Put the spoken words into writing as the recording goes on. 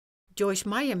Joyce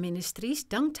Meyer Ministries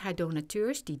dankt haar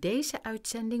donateurs die deze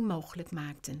uitzending mogelijk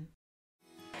maakten.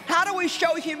 How do we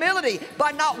show humility?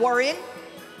 By not worrying.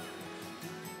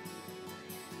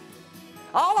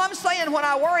 All I'm saying when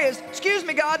I worry is, excuse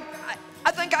me, God,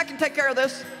 I think I can take care of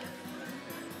this.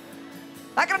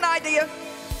 I got an idea.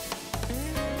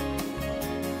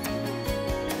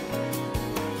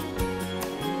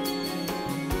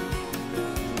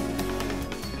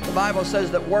 The Bible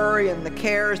says that worry and the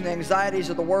cares and the anxieties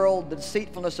of the world, the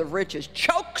deceitfulness of riches,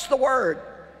 chokes the word.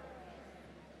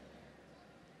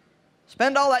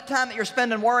 Spend all that time that you're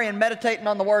spending worrying, meditating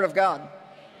on the Word of God.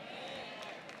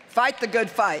 Fight the good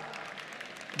fight.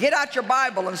 Get out your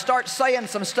Bible and start saying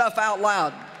some stuff out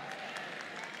loud.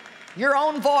 Your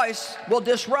own voice will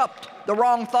disrupt the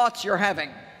wrong thoughts you're having.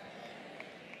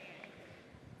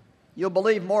 You'll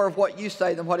believe more of what you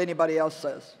say than what anybody else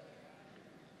says.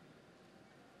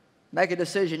 Make a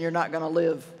decision you're not going to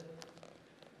live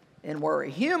in worry.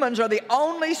 Humans are the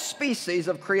only species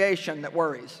of creation that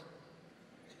worries.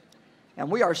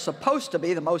 And we are supposed to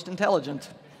be the most intelligent.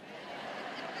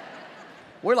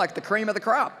 We're like the cream of the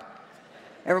crop.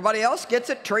 Everybody else gets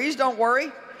it. Trees don't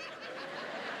worry.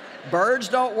 Birds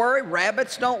don't worry.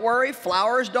 Rabbits don't worry.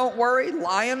 Flowers don't worry.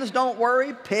 Lions don't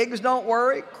worry. Pigs don't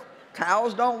worry.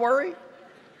 Cows don't worry.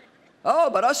 Oh,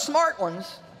 but us smart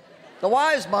ones, the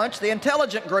wise bunch, the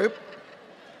intelligent group,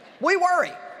 we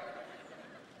worry.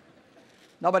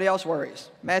 Nobody else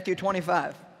worries. Matthew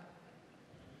 25.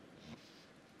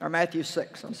 Or Matthew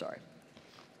 6, I'm sorry.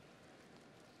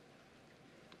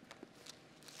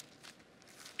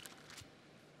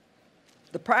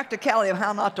 The practicality of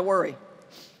how not to worry.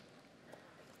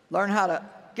 Learn how to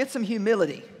get some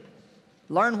humility.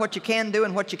 Learn what you can do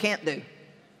and what you can't do.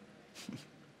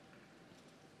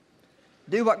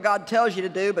 Do what God tells you to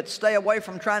do, but stay away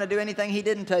from trying to do anything He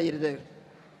didn't tell you to do.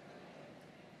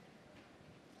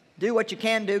 Do what you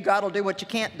can do, God will do what you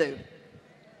can't do.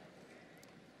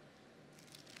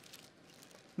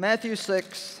 Matthew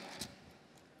 6,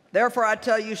 therefore I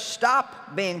tell you,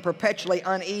 stop being perpetually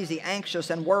uneasy, anxious,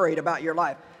 and worried about your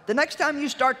life. The next time you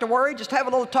start to worry, just have a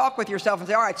little talk with yourself and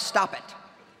say, all right, stop it.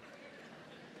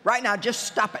 Right now, just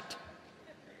stop it.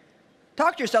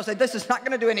 Talk to yourself, say, this is not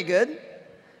going to do any good.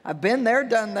 I've been there,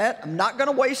 done that. I'm not going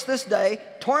to waste this day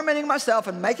tormenting myself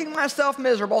and making myself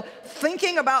miserable,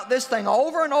 thinking about this thing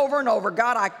over and over and over.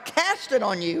 God, I cast it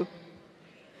on you.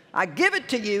 I give it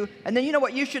to you, and then you know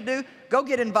what you should do? Go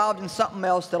get involved in something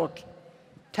else that'll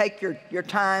take your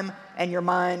time and your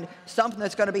mind, something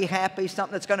that's going to be happy,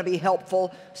 something that's going to be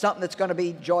helpful, something that's going to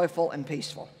be joyful and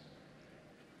peaceful.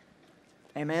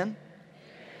 Amen?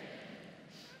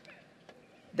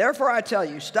 Therefore I tell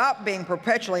you, stop being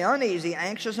perpetually uneasy,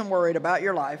 anxious, and worried about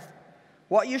your life,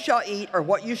 what you shall eat or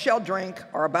what you shall drink,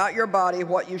 or about your body,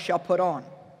 what you shall put on.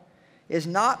 Is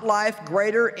not life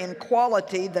greater in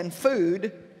quality than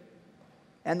food,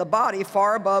 and the body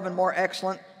far above and more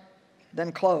excellent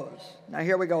than clothes? Now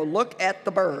here we go. Look at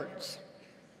the birds.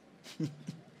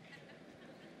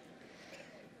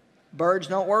 Birds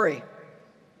don't worry.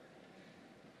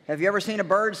 Have you ever seen a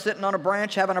bird sitting on a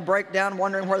branch having a breakdown,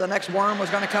 wondering where the next worm was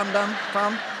going to come down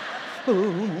from?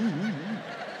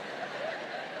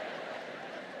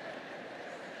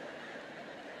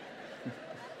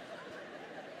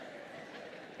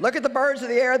 Look at the birds of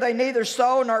the air. They neither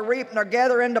sow nor reap nor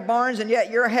gather into barns, and yet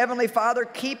your heavenly Father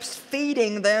keeps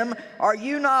feeding them. Are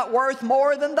you not worth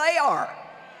more than they are?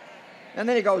 And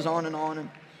then he goes on and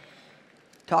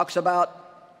talks about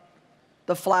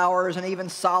the flowers, and even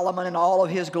Solomon in all of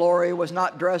his glory was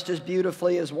not dressed as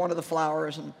beautifully as one of the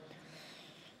flowers. And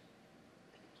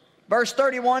verse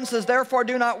 31 says, therefore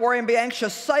do not worry and be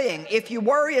anxious, saying, if you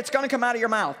worry, it's going to come out of your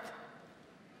mouth.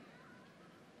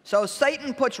 So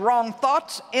Satan puts wrong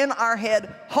thoughts in our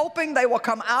head, hoping they will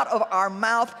come out of our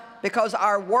mouth, because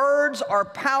our words are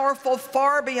powerful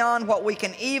far beyond what we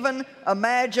can even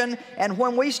imagine. And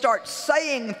when we start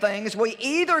saying things, we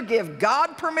either give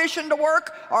God permission to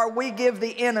work or we give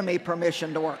the enemy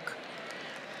permission to work.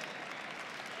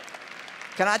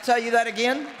 Can I tell you that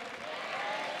again?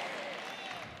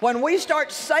 When we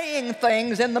start saying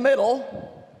things in the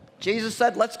middle, Jesus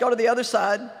said, let's go to the other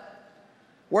side.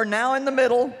 We're now in the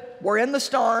middle. We're in the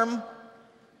storm.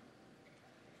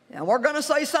 And we're going to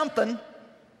say something.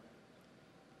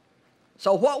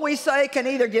 So what we say can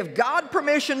either give God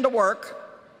permission to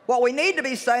work. What we need to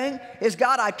be saying is,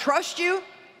 God, I trust you.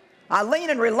 I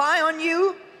lean and rely on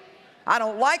you. I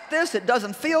don't like this. It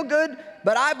doesn't feel good.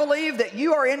 But I believe that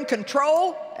you are in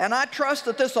control. And I trust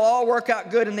that this will all work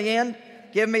out good in the end.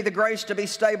 Give me the grace to be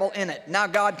stable in it. Now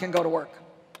God can go to work.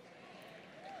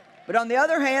 But on the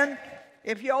other hand,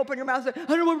 If you open your mouth and say, I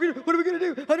don't know what are we going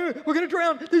to do? We're going to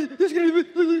drown. This is gonna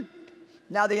be.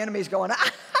 Now the enemy's going,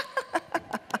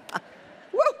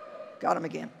 woo, got him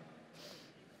again.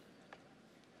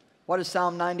 What does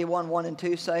Psalm 91, 1 and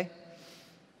 2 say?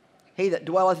 He that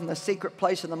dwelleth in the secret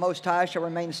place of the Most High shall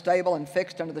remain stable and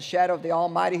fixed under the shadow of the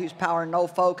Almighty, whose power no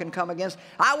foe can come against.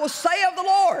 I will say of the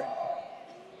Lord.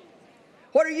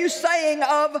 What are you saying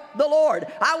of the Lord?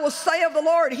 I will say of the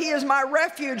Lord, He is my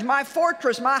refuge, my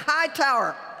fortress, my high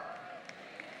tower.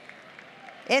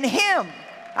 In Him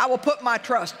I will put my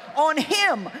trust. On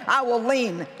Him I will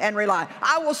lean and rely.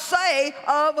 I will say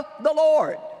of the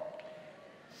Lord.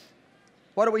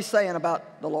 What are we saying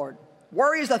about the Lord?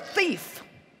 Worry is a thief.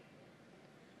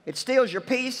 It steals your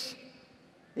peace.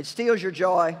 It steals your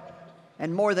joy.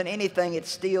 And more than anything, it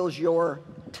steals your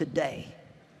today.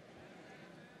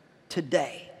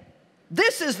 Today.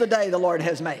 This is the day the Lord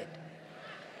has made.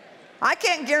 I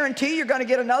can't guarantee you're going to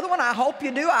get another one. I hope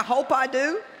you do. I hope I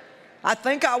do. I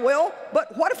think I will.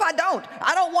 But what if I don't?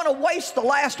 I don't want to waste the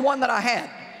last one that I had.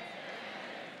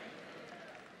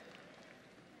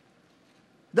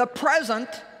 The present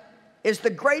is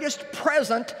the greatest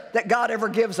present that God ever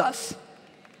gives us.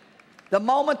 The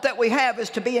moment that we have is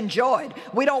to be enjoyed.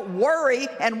 We don't worry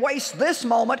and waste this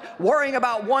moment worrying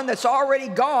about one that's already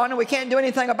gone and we can't do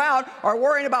anything about, or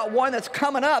worrying about one that's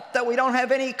coming up that we don't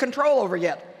have any control over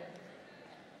yet.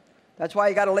 That's why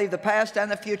you got to leave the past and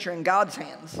the future in God's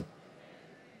hands.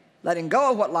 Letting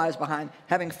go of what lies behind,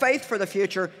 having faith for the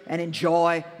future, and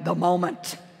enjoy the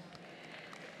moment.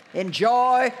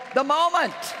 Enjoy the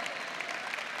moment.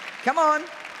 Come on.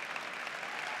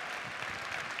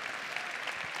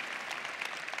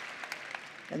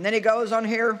 And then he goes on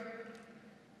here,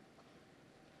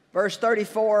 verse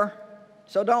 34,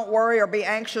 so don't worry or be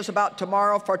anxious about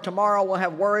tomorrow, for tomorrow will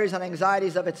have worries and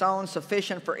anxieties of its own.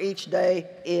 Sufficient for each day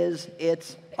is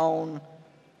its own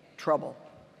trouble.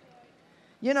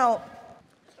 You know,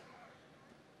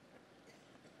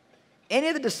 any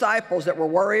of the disciples that were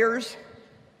worriers,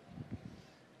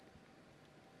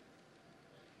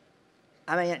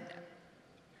 I mean,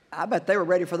 I bet they were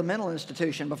ready for the mental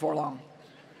institution before long.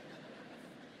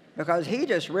 Because he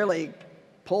just really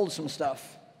pulled some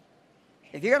stuff.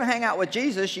 If you're going to hang out with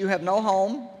Jesus, you have no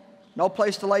home, no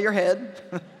place to lay your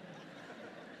head.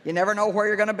 You never know where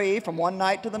you're going to be from one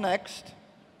night to the next.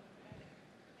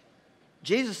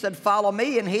 Jesus said, follow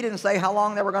me, and he didn't say how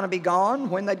long they were going to be gone,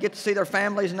 when they'd get to see their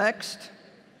families next.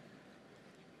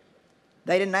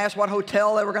 They didn't ask what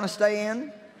hotel they were going to stay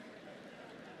in,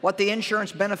 what the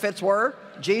insurance benefits were.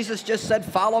 Jesus just said,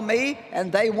 follow me,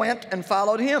 and they went and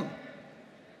followed him.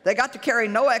 They got to carry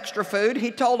no extra food. He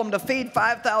told them to feed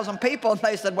 5,000 people, and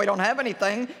they said, we don't have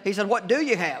anything. He said, what do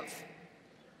you have?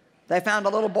 They found a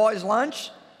little boy's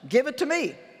lunch. Give it to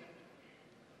me.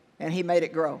 And he made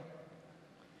it grow.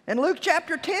 In Luke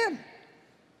chapter 10,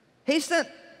 he sent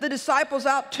the disciples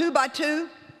out 2 by 2,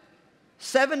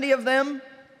 70 of them,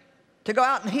 to go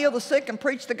out and heal the sick and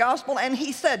preach the gospel. And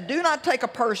he said, do not take a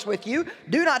purse with you.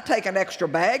 Do not take an extra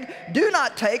bag. Do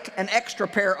not take an extra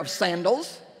pair of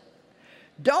sandals.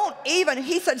 Don't even,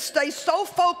 he said, stay so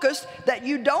focused that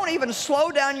you don't even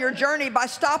slow down your journey by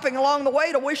stopping along the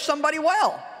way to wish somebody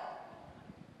well.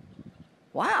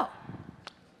 Wow.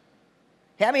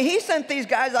 I mean, he sent these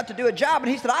guys out to do a job,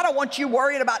 and he said, I don't want you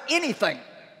worrying about anything.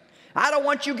 I don't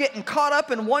want you getting caught up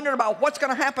and wondering about what's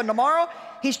going to happen tomorrow.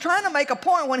 He's trying to make a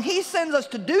point. When he sends us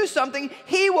to do something,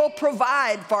 he will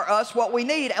provide for us what we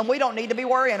need, and we don't need to be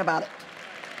worrying about it.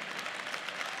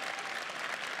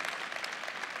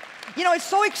 You know, it's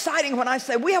so exciting when I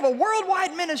say we have a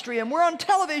worldwide ministry and we're on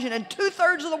television in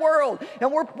 2/3 of the world, and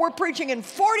we're preaching in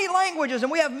 40 languages,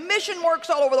 and we have mission works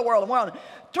all over the world, and we're on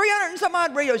 300 and some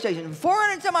odd radio stations,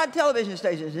 400 and some odd television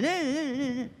stations.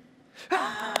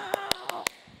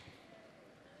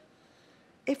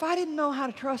 If I didn't know how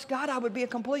to trust God, I would be a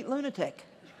complete lunatic.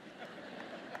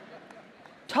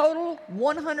 Total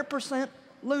 100%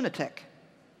 lunatic.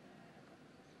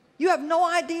 You have no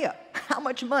idea how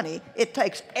much money it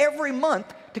takes every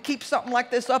month to keep something like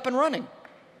this up and running.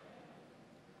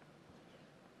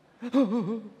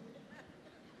 You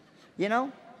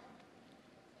know,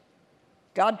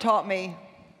 God taught me,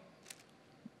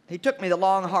 he took me the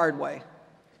long, hard way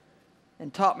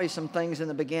and taught me some things in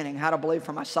the beginning, how to believe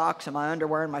for my socks and my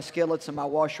underwear and my skillets and my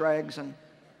wash rags. And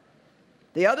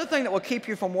the other thing that will keep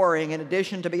you from worrying, in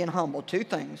addition to being humble, 2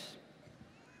 things.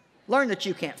 Learn that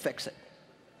you can't fix it.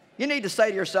 You need to say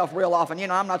to yourself real often, you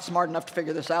know, I'm not smart enough to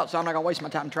figure this out, so I'm not going to waste my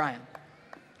time trying.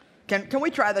 Can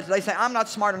we try that today? Say, I'm not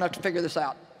smart enough to figure this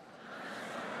out.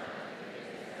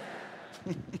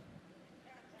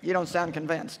 You don't sound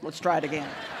convinced. Let's try it again.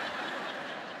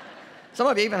 Some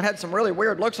of you even had some really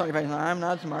weird looks on your face. I'm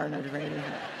not smart enough.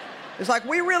 It's like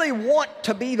we really want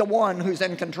to be the one who's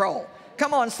in control.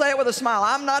 Come on, say it with a smile.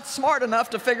 I'm not smart enough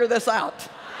to figure this out.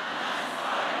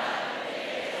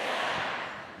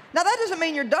 Now, that doesn't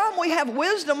mean you're dumb. We have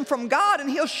wisdom from God, and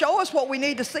He'll show us what we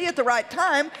need to see at the right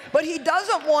time, but He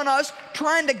doesn't want us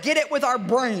trying to get it with our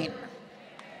brain.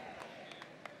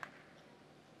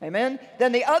 Amen?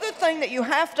 Then the other thing that you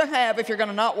have to have if you're going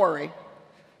to not worry,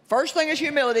 first thing is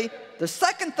humility. The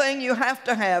second thing you have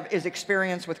to have is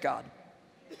experience with God.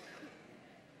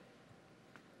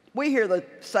 We hear the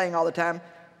saying all the time,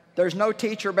 there's no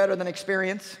teacher better than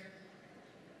experience.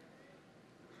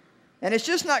 And it's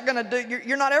just not going to do,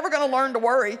 you're not ever going to learn to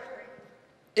worry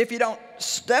if you don't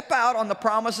step out on the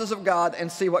promises of God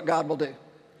and see what God will do.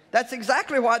 That's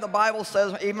exactly why the Bible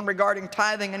says, even regarding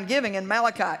tithing and giving in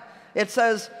Malachi, it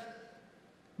says,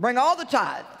 bring all the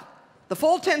tithe, the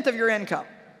full tenth of your income,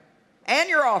 and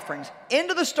your offerings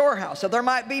into the storehouse, so there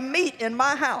might be meat in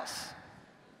my house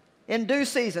in due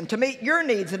season to meet your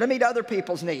needs and to meet other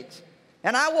people's needs.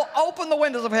 And I will open the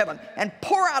windows of heaven and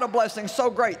pour out a blessing so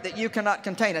great that you cannot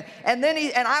contain it. And then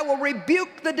and I will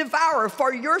rebuke the devourer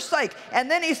for your sake. And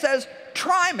then He says,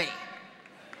 try me.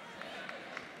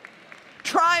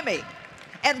 Try me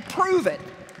and prove it.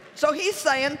 So He's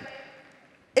saying,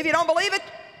 if you don't believe it,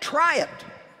 try it.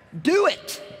 Do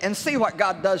it and see what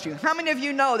God does to you. How many of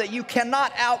you know that you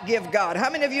cannot outgive God?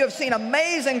 How many of you have seen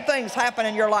amazing things happen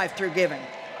in your life through giving?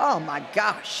 Oh my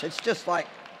gosh, it's just like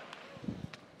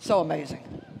so amazing.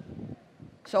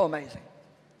 So amazing.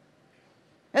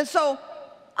 And so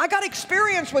I got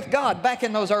experience with God back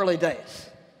in those early days.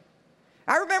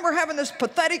 I remember having this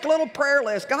pathetic little prayer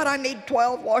list. God, I need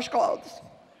 12 washcloths.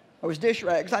 It was dish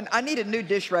rags. I needed new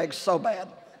dish rags so bad.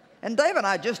 And Dave and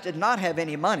I just did not have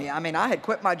any money. I mean, I had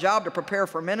quit my job to prepare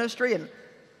for ministry, and,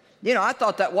 you know, I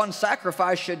thought that one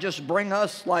sacrifice should just bring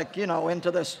us, like, you know, into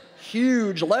this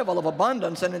huge level of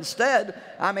abundance. And instead,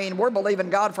 I mean, we're believing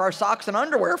God for our socks and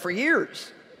underwear for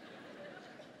years.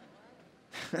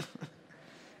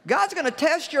 God's going to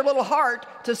test your little heart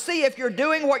to see if you're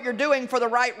doing what you're doing for the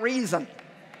right reason.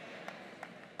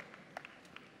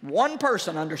 One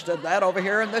person understood that over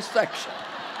here in this section.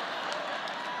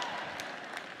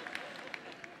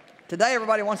 Today,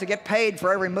 everybody wants to get paid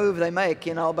for every move they make,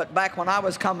 you know, but back when I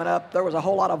was coming up, there was a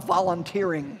whole lot of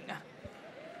volunteering.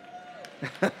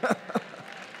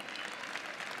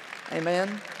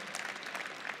 Amen.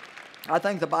 I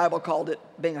think the Bible called it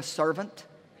being a servant.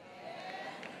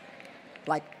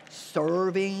 Like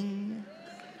serving.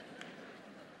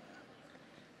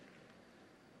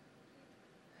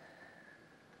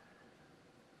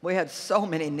 We had so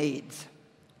many needs.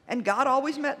 And God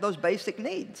always met those basic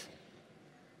needs.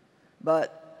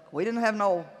 But we didn't have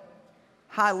no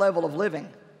high level of living.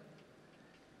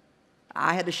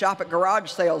 I had to shop at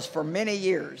garage sales for many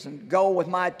years and go with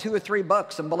my $2 or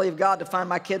 $3 and believe God to find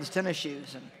my kids tennis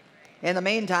shoes. And in the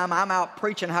meantime, I'm out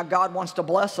preaching how God wants to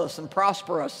bless us and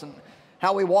prosper us and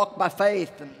how we walk by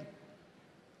faith. And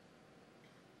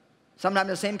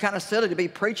sometimes it seemed kind of silly to be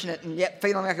preaching it and yet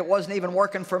feeling like it wasn't even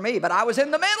working for me. But I was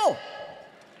in the middle.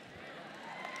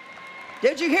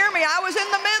 Did you hear me? I was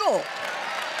in the middle.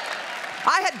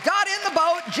 I had got in the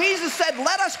boat. Jesus said,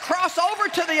 let us cross over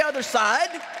to the other side.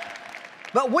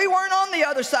 But we weren't on the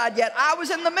other side yet. I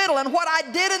was in the middle. And what I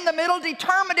did in the middle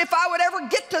determined if I would ever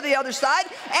get to the other side.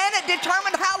 And it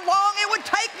determined how long it would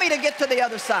take me to get to the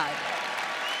other side.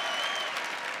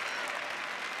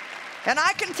 And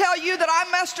I can tell you that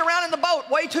I messed around in the boat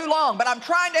way too long. But I'm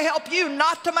trying to help you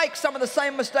not to make some of the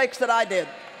same mistakes that I did.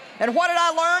 And what did I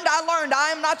learn? I learned I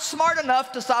am not smart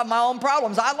enough to solve my own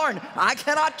problems. I learned I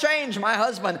cannot change my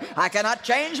husband. I cannot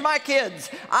change my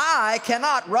kids. I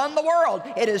cannot run the world.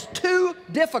 It is too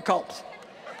difficult.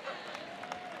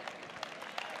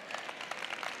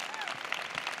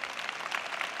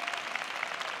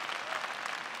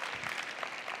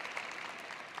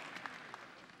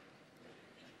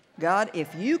 God,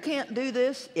 if you can't do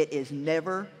this, it is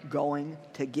never going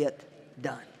to get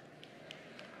done.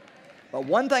 But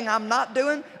one thing I'm not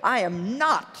doing, I am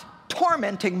not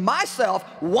tormenting myself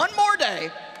one more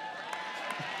day.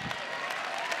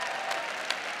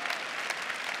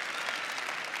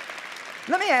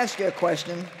 Let me ask you a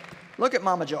question. Look at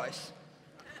Mama Joyce.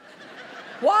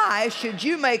 Why should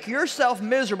you make yourself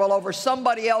miserable over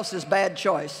somebody else's bad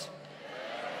choice?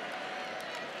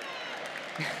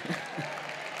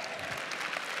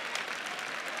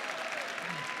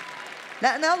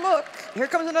 Now look, here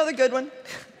comes another good one.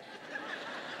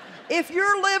 If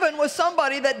you're living with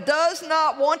somebody that does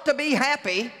not want to be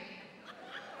happy,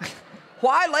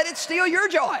 why let it steal your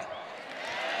joy?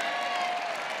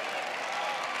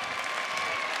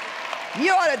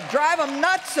 You ought to drive them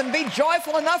nuts and be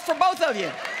joyful enough for both of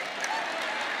you.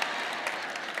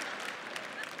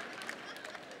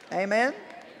 Amen?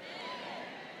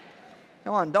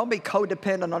 Come on, don't be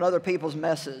codependent on other people's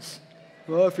messes.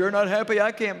 Well, if you're not happy,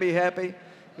 I can't be happy.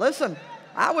 Listen,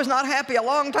 I was not happy a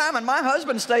long time, and my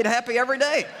husband stayed happy every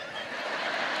day.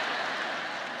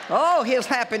 Oh, his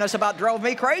happiness about drove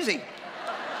me crazy.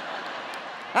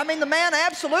 I mean, the man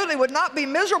absolutely would not be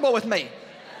miserable with me.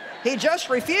 He just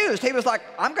refused. He was like,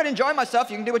 I'm going to enjoy myself.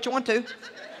 You can do what you want to.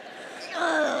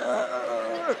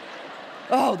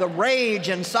 Oh, the rage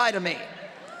inside of me.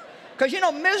 Because, you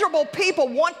know, miserable people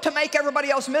want to make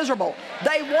everybody else miserable.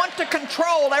 They want to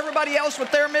control everybody else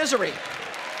with their misery.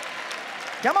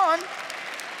 Come on.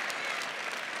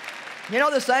 You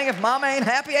know the saying, if mama ain't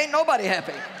happy, ain't nobody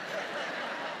happy.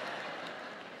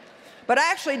 But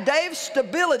actually, Dave's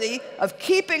stability of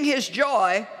keeping his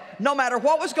joy, no matter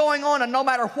what was going on and no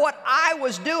matter what I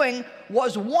was doing,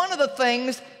 was one of the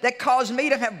things that caused me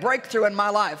to have breakthrough in my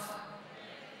life.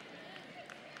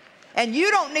 And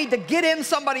you don't need to get in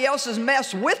somebody else's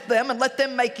mess with them and let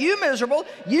them make you miserable.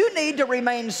 You need to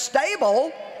remain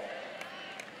stable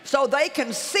so they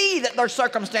can see that their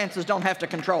circumstances don't have to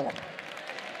control them.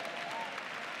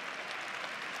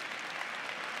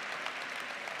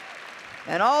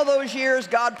 And all those years,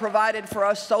 God provided for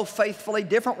us so faithfully,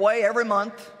 different way every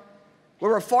month. We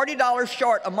were $40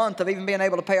 short a month of even being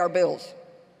able to pay our bills.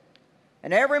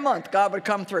 And every month, God would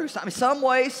come through. I mean, some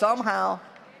way, somehow.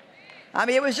 I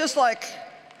mean, it was just like,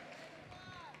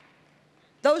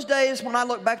 those days when I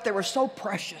look back, they were so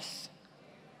precious.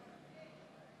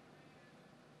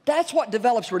 That's what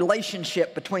develops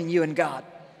relationship between you and God.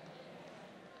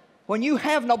 When you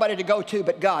have nobody to go to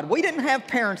but God. We didn't have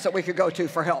parents that we could go to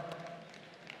for help.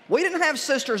 We didn't have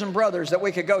sisters and brothers that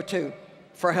we could go to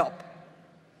for help.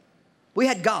 We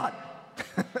had God.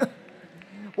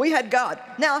 We had God.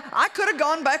 Now, I could have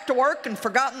gone back to work and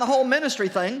forgotten the whole ministry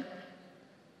thing,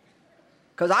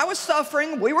 because I was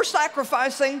suffering, we were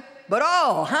sacrificing, but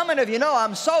oh, how many of you know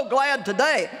I'm so glad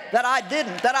today that I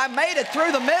didn't, that I made it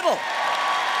through the middle.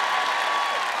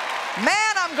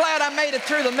 Man, I'm glad I made it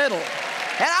through the middle.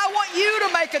 And I want you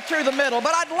to make it through the middle,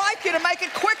 but I'd like you to make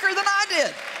it quicker than I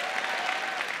did.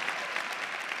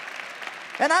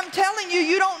 And I'm telling you,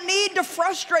 you don't need to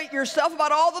frustrate yourself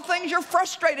about all the things you're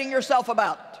frustrating yourself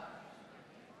about.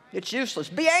 It's useless.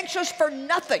 Be anxious for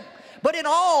nothing, but in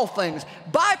all things,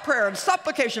 by prayer and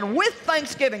supplication, with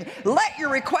thanksgiving, let your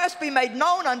requests be made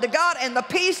known unto God, and the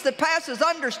peace that passes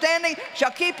understanding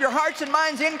shall keep your hearts and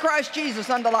minds in Christ Jesus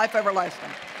unto life everlasting.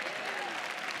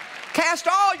 Cast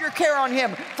all your care on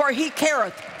him, for he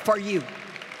careth for you.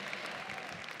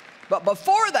 But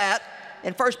before that,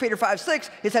 in 1 Peter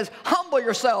 5:6, it says, humble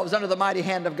yourselves under the mighty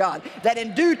hand of God, that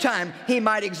in due time he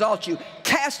might exalt you,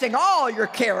 casting all your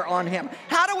care on him.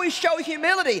 How do we show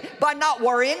humility? By not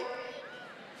worrying.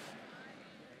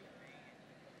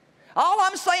 All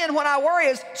I'm saying when I worry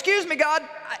is, excuse me, God,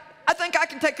 I think I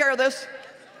can take care of this.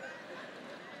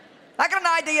 I got an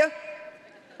idea.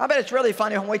 I bet it's really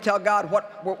funny when we tell God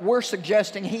what we're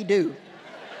suggesting he do.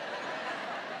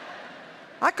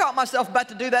 I caught myself about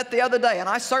to do that the other day, and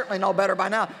I certainly know better by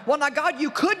now. Well, now, God,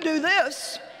 you could do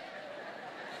this.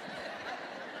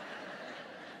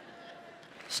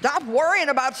 Stop worrying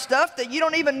about stuff that you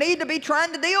don't even need to be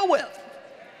trying to deal with.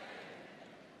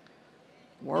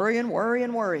 Worrying,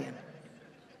 worrying, worrying.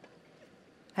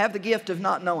 Have the gift of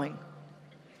not knowing.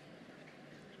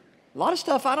 A lot of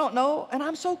stuff I don't know, and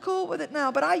I'm so cool with it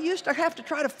now, but I used to have to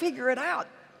try to figure it out.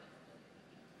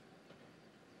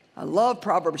 I love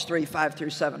Proverbs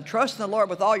 3:5-7. Trust in the Lord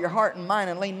with all your heart and mind,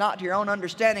 and lean not to your own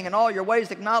understanding. In all your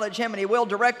ways acknowledge him, and he will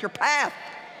direct your path.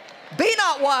 Be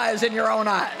not wise in your own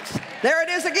eyes. There it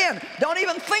is again. Don't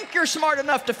even think you're smart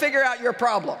enough to figure out your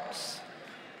problems.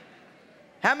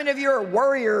 How many of you are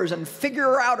worriers and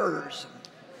figure-outers?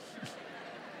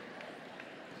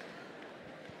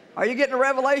 Are you getting a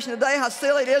revelation today how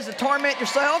silly it is to torment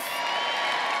yourself?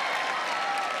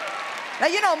 Now,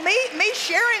 you know, me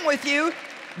sharing with you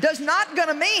does not going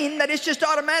to mean that it's just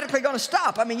automatically going to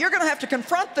stop. I mean, you're going to have to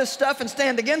confront this stuff and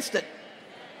stand against it.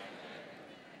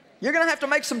 You're going to have to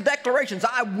make some declarations.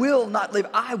 I will not live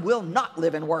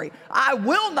in worry. I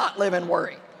will not live in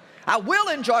worry. I will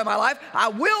enjoy my life. I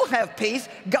will have peace.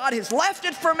 God has left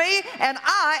it for me, and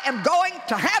I am going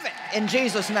to have it in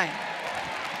Jesus' name.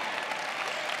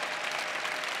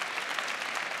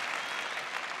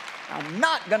 I'm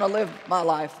not going to live my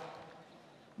life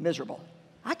miserable.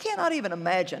 I cannot even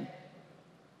imagine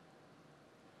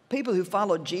people who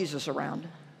followed Jesus around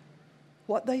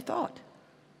what they thought.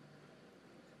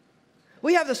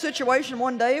 We have the situation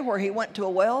one day where he went to a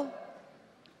well,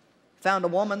 found a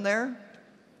woman there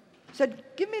He said,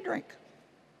 give me a drink.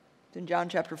 It's in John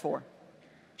chapter 4.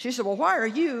 She said, well, why are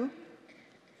you,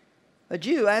 a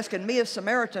Jew, asking me, a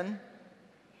Samaritan,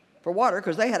 for water?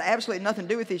 Because they had absolutely nothing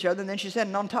to do with each other. And then she said,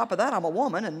 and on top of that, I'm a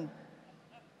woman, and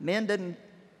men didn't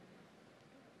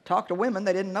talk to women.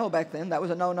 They didn't know back then. That was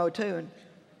a no-no too. And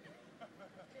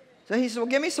so he said, well,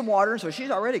 give me some water. So she's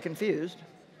already confused.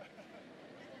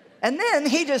 And then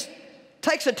he just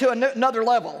takes it to another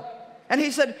level. And he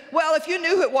said, well, if you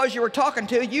knew who it was you were talking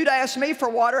to, you'd ask me for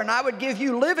water, and I would give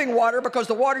you living water, because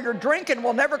the water you're drinking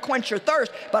will never quench your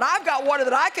thirst. But I've got water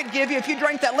that I could give you. If you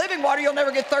drink that living water, you'll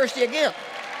never get thirsty again.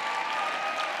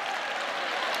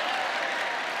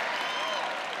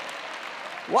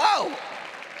 Whoa!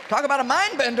 Talk about a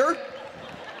mind bender.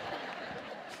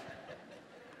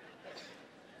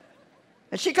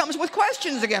 And she comes with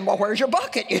questions again. Well, where's your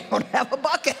bucket? You don't have a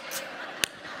bucket.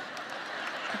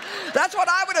 That's what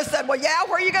I would have said. Well, yeah,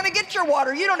 where are you going to get your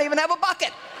water? You don't even have a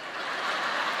bucket.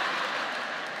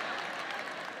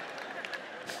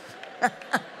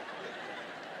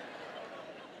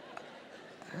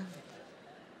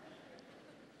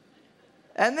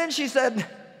 And then she said,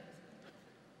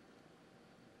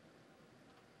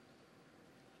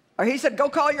 or he said, go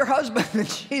call your husband. And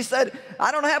she said,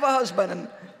 I don't have a husband. And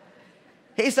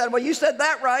he said, well, you said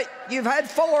that right. You've had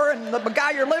 4, and the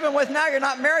guy you're living with now, you're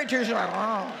not married to. She's like,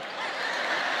 oh.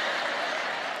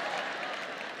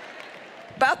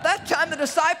 About that time, the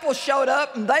disciples showed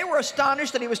up, and they were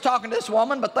astonished that he was talking to this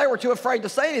woman, but they were too afraid to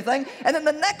say anything. And then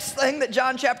the next thing that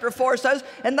John chapter 4 says,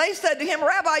 and they said to him,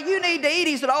 Rabbi, you need to eat.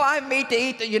 He said, oh, I have meat to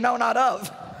eat that you know not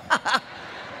of.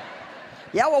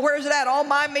 Yeah, well, where's it at? All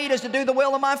my meat is to do the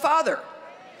will of my Father.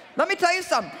 Let me tell you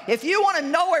something. If you want to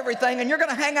know everything and you're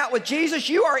going to hang out with Jesus,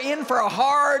 you are in for a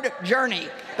hard journey,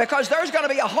 because there's going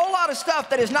to be a whole lot of stuff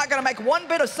that is not going to make one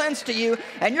bit of sense to you,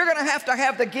 and you're going to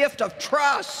have the gift of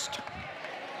trust.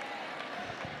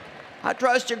 I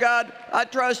trust you, God. I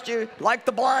trust you. Like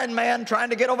the blind man trying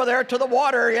to get over there to the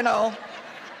water, you know.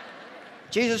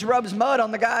 Jesus rubs mud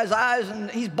on the guy's eyes,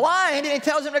 and he's blind, and he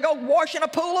tells him to go wash in a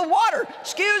pool of water.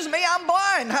 Excuse me, I'm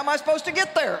blind. How am I supposed to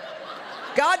get there?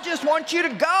 God just wants you to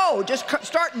go. Just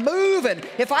start moving.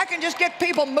 If I can just get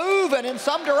people moving in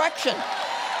some direction.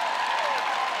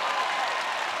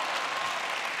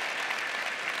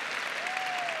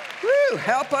 Woo,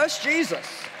 help us, Jesus.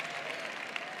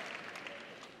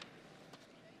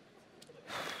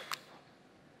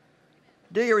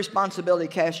 Do your responsibility,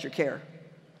 cast your care.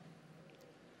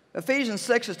 Ephesians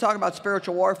 6 is talking about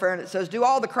spiritual warfare, and it says, do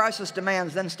all the crisis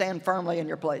demands, then stand firmly in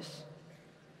your place.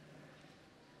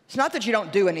 It's not that you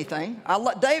don't do anything.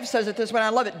 Dave says it this way, and I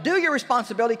love it. Do your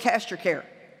responsibility, cast your care.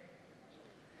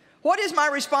 What is my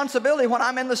responsibility when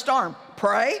I'm in the storm?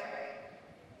 Pray.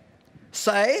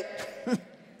 Say.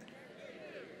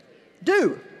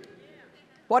 Do.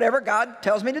 Whatever God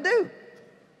tells me to do.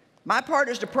 My part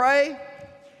is to pray,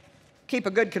 keep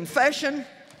a good confession,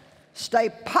 stay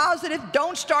positive.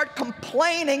 Don't start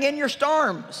complaining in your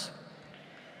storms.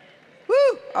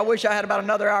 Woo! I wish I had about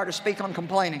another hour to speak on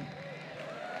complaining.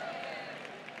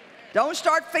 Don't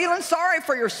start feeling sorry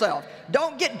for yourself.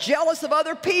 Don't get jealous of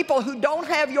other people who don't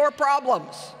have your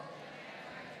problems.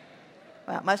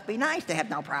 Well, it must be nice to have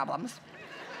no problems.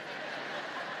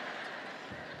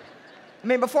 I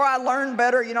mean, before I learned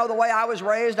better, you know, the way I was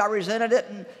raised, I resented it.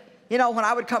 And, you know, when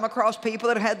I would come across people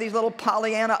that had these little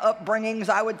Pollyanna upbringings,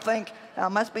 I would think, oh, it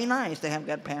must be nice to have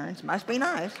good parents. Must be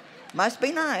nice. Must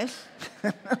be nice.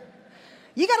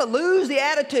 You got to lose the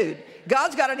attitude.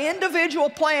 God's got an individual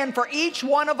plan for each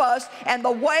one of us, and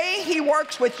the way He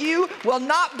works with you will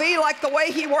not be like the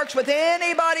way He works with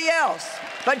anybody else.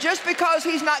 But just because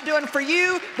He's not doing for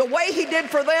you the way He did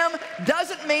for them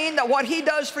doesn't mean that what He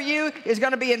does for you is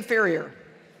going to be inferior.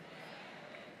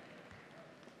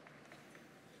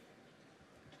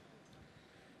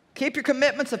 Keep your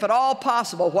commitments, if at all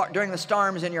possible, during the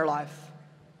storms in your life.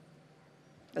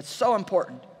 That's so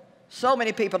important. So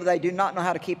many people today do not know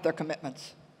how to keep their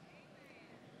commitments.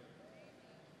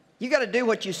 You got to do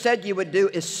what you said you would do,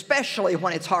 especially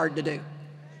when it's hard to do.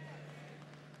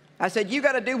 I said, you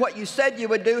got to do what you said you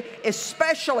would do,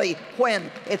 especially when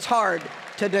it's hard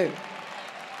to do.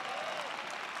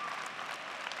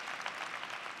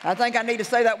 I think I need to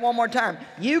say that one more time.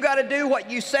 You got to do what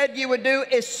you said you would do,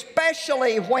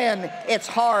 especially when it's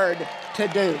hard to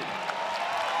do.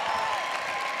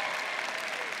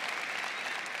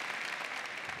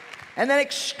 And then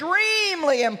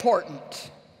extremely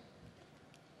important,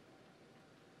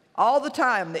 all the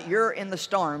time that you're in the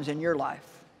storms in your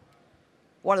life,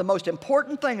 one of the most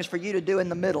important things for you to do in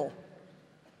the middle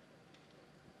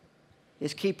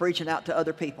is keep reaching out to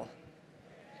other people.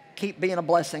 Keep being a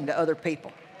blessing to other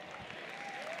people.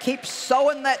 Keep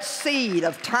sowing that seed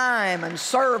of time and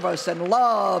service and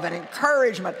love and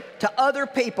encouragement to other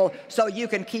people so you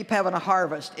can keep having a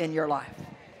harvest in your life.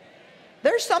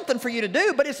 There's something for you to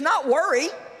do, but it's not worry.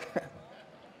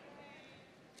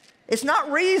 It's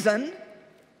not reason.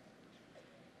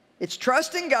 It's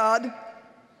trusting God,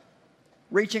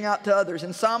 reaching out to others.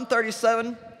 In Psalm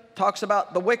 37, talks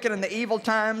about the wicked and the evil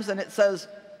times, and it says,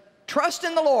 trust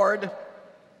in the Lord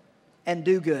and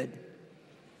do good.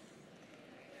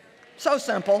 So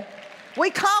simple. We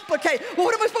complicate. Well,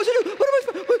 what am I supposed to do? What am I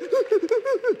supposed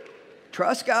to do?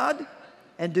 Trust God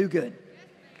and do good.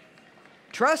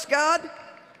 Trust God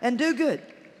and do good.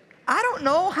 I don't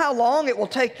know how long it will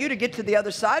take you to get to the other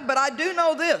side, but I do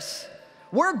know this.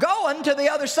 We're going to the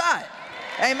other side.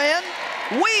 Amen?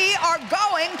 We are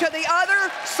going to the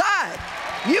other side.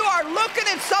 You are looking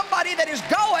at somebody that is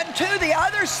going to the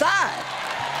other side.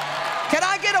 Can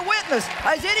I get a witness?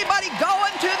 Is anybody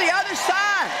going to the other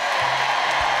side?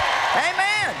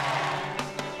 Amen.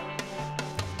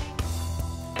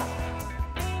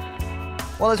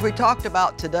 Well, as we talked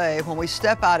about today, when we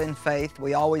step out in faith,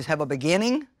 we always have a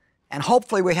beginning, and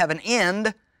hopefully we have an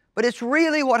end, but it's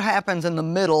really what happens in the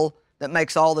middle that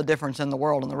makes all the difference in the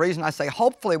world. And the reason I say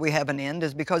hopefully we have an end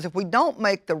is because if we don't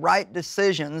make the right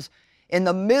decisions in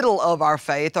the middle of our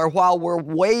faith, or while we're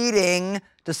waiting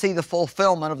to see the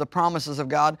fulfillment of the promises of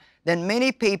God, then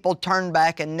many people turn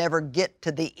back and never get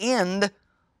to the end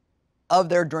of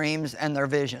their dreams and their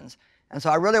visions. And so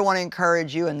I really want to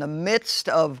encourage you, in the midst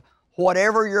of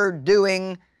whatever you're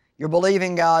doing, you're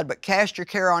believing God, but cast your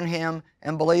care on Him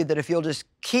and believe that if you'll just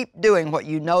keep doing what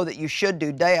you know that you should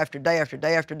do day after day after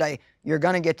day after day, you're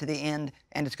going to get to the end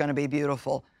and it's going to be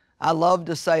beautiful. I love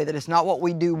to say that it's not what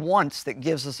we do once that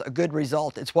gives us a good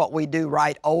result. It's what we do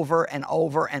right over and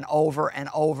over and over and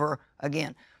over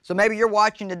again. So maybe you're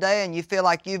watching today and you feel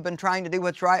like you've been trying to do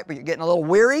what's right, but you're getting a little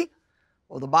weary.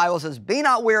 Well, the Bible says, be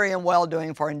not weary in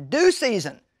well-doing, for in due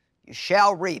season you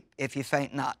shall reap if you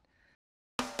faint not.